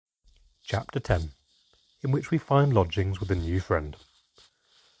Chapter 10, in which we find lodgings with a new friend.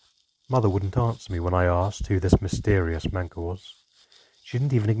 Mother wouldn't answer me when I asked who this mysterious Manka was. She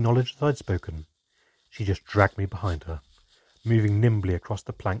didn't even acknowledge that I'd spoken. She just dragged me behind her, moving nimbly across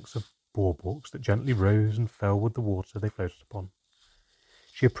the planks of boardwalks that gently rose and fell with the water they floated upon.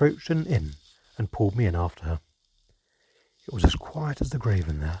 She approached an inn and pulled me in after her. It was as quiet as the grave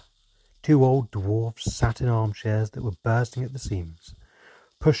in there. 2 old dwarfs sat in armchairs that were bursting at the seams,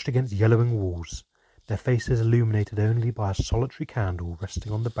 pushed against yellowing walls, their faces illuminated only by a solitary candle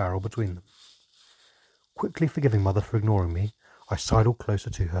resting on the barrel between them. Quickly forgiving Mother for ignoring me, I sidled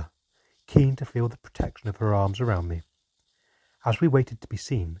closer to her, keen to feel the protection of her arms around me. As we waited to be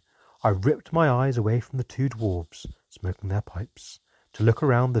seen, I ripped my eyes away from the 2 dwarves smoking their pipes to look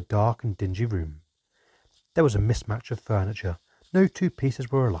around the dark and dingy room. There was a mismatch of furniture. No 2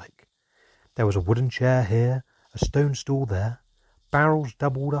 pieces were alike. There was a wooden chair here, a stone stool there, barrels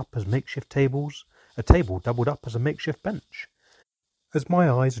doubled up as makeshift tables, a table doubled up as a makeshift bench. As my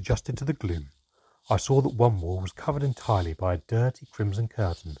eyes adjusted to the gloom, I saw that one wall was covered entirely by a dirty crimson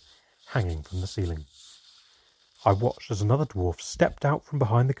curtain hanging from the ceiling. I watched as another dwarf stepped out from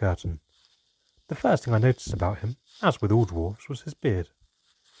behind the curtain. The first thing I noticed about him, as with all dwarfs, was his beard.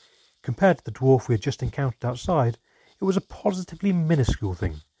 Compared to the dwarf we had just encountered outside, it was a positively minuscule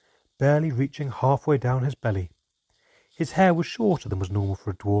thing, barely reaching halfway down his belly. His hair was shorter than was normal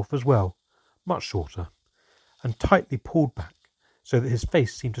for a dwarf as well, much shorter, and tightly pulled back, so that his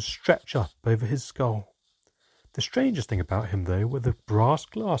face seemed to stretch up over his skull. The strangest thing about him, though, were the brass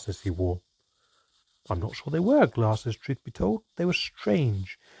glasses he wore. I'm not sure they were glasses, truth be told. They were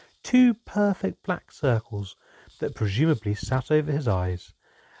strange, 2 perfect black circles that presumably sat over his eyes,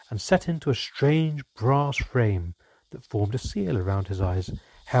 and set into a strange brass frame that formed a seal around his eyes,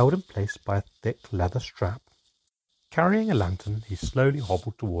 held in place by a thick leather strap. Carrying a lantern, he slowly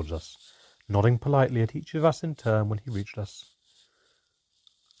hobbled towards us, nodding politely at each of us in turn when he reached us.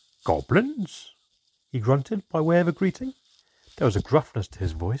 "Goblins?" he grunted by way of a greeting. There was a gruffness to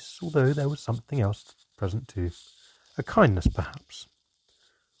his voice, although there was something else present too. A kindness, perhaps.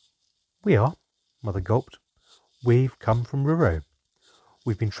 "We are," Mother gulped. "We've come from Ruro.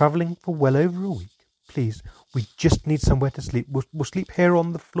 We've been travelling for well over a week. Please, we just need somewhere to sleep. We'll sleep here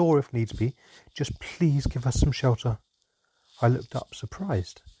on the floor if needs be. Just please give us some shelter." I looked up,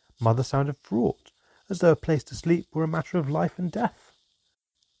 surprised. Mother sounded fraught, as though a place to sleep were a matter of life and death.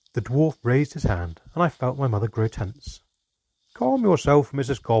 The dwarf raised his hand, and I felt my mother grow tense. "Calm yourself,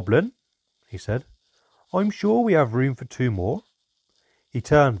 Mrs. Goblin," he said. "I'm sure we have room for 2 more. He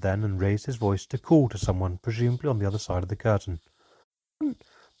turned then and raised his voice to call to someone, presumably on the other side of the curtain.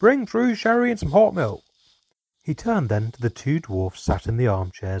 "Bring through sherry and some hot milk." He turned then to the 2 dwarfs sat in the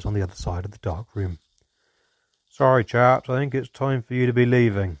armchairs on the other side of the dark room. "Sorry, chaps, I think it's time for you to be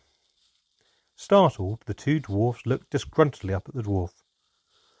leaving." Startled, the 2 dwarfs looked disgruntledly up at the dwarf,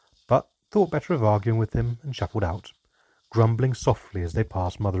 but thought better of arguing with him and shuffled out, grumbling softly as they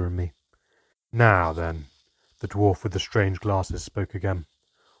passed Mother and me. "Now then," the dwarf with the strange glasses spoke again.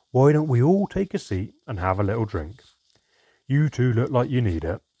 "Why don't we all take a seat and have a little drink? You 2 look like you need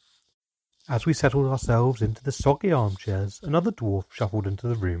it." As we settled ourselves into the soggy armchairs, another dwarf shuffled into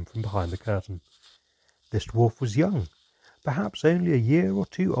the room from behind the curtain. This dwarf was young, perhaps only a year or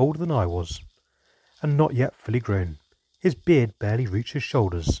 2 older than I was, and not yet fully grown. His beard barely reached his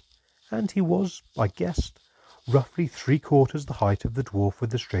shoulders, and he was, I guessed, roughly 3/4 the height of the dwarf with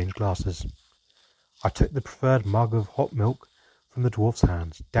the strange glasses. I took the preferred mug of hot milk from the dwarf's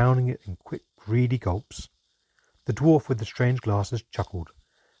hands, downing it in quick, greedy gulps. The dwarf with the strange glasses chuckled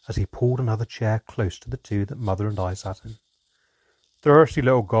as he pulled another chair close to the 2 that Mother and I sat in. "Thirsty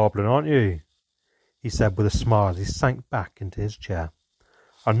little goblin, aren't you?" he said with a smile as he sank back into his chair.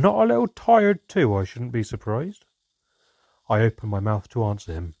 "And not a little tired too, I shouldn't be surprised." I opened my mouth to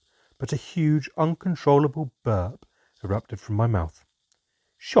answer him, but a huge, uncontrollable burp erupted from my mouth.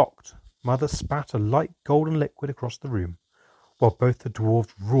 Shocked, Mother spat a light golden liquid across the room, while both the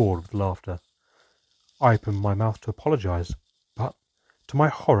dwarves roared with laughter. I opened my mouth to apologize, but, to my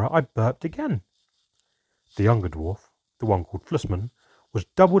horror, I burped again. The younger dwarf, the one called Flussman, was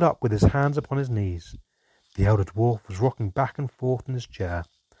doubled up with his hands upon his knees. The elder dwarf was rocking back and forth in his chair,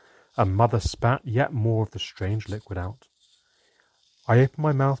 and Mother spat yet more of the strange liquid out. I opened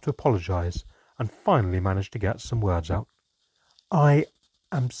my mouth to apologize, and finally managed to get some words out. "I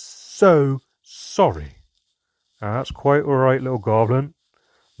am so sorry." "That's quite all right, little goblin,"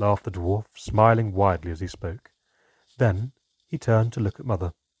 laughed the dwarf, smiling widely as he spoke. Then he turned to look at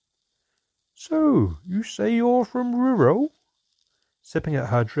Mother. "So, you say you're from Ruro?" Sipping at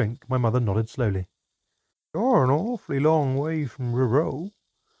her drink, my mother nodded slowly. "You're an awfully long way from Ruro."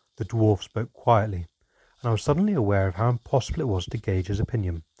 The dwarf spoke quietly, and I was suddenly aware of how impossible it was to gauge his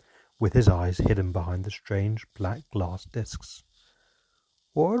opinion, with his eyes hidden behind the strange black glass discs.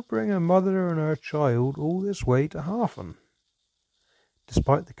 What would bring a mother and her child all this way to Hafen?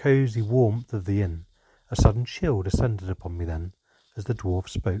 Despite the cosy warmth of the inn, a sudden chill descended upon me then, as the dwarf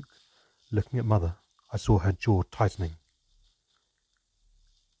spoke. Looking at Mother, I saw her jaw tightening.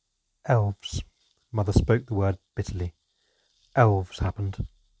 Elves. Mother spoke the word bitterly. Elves happened.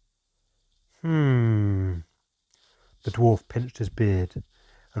 The dwarf pinched his beard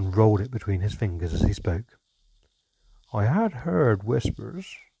and rolled it between his fingers as he spoke. I had heard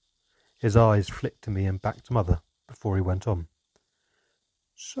whispers. His eyes flicked to me and back to Mother before he went on.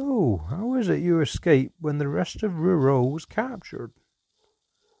 So, how is it you escaped when the rest of Ruro was captured?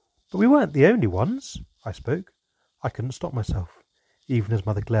 But we weren't the only ones, I spoke. I couldn't stop myself, even as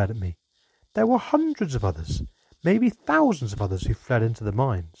Mother glared at me. There were hundreds of others, maybe thousands of others who fled into the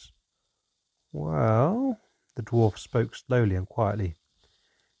mines. Well, the dwarf spoke slowly and quietly.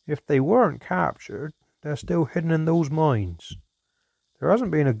 If they weren't captured, they're still hidden in those mines. There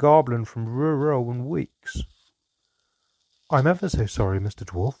hasn't been a goblin from Ruro in weeks. I'm ever so sorry, Mr.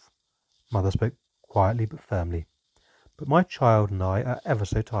 Dwarf. Mother spoke quietly but firmly. But my child and I are ever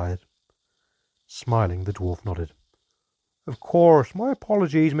so tired. Smiling, the dwarf nodded. Of course, my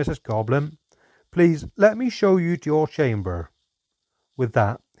apologies, Mrs. Goblin. Please let me show you to your chamber. With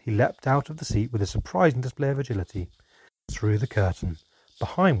that, he leapt out of the seat with a surprising display of agility, through the curtain,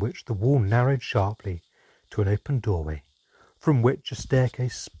 behind which the wall narrowed sharply to an open doorway, from which a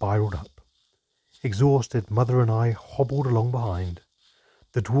staircase spiralled up. Exhausted, Mother and I hobbled along behind.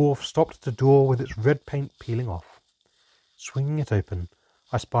 The dwarf stopped at a door with its red paint peeling off. Swinging it open,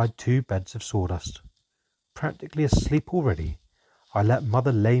 I spied 2 beds of sawdust. Practically asleep already, I let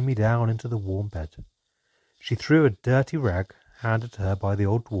Mother lay me down into the warm bed. She threw a dirty rag, handed to her by the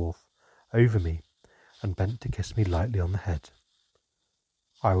old dwarf, over me, and bent to kiss me lightly on the head.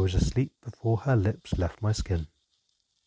 I was asleep before her lips left my skin.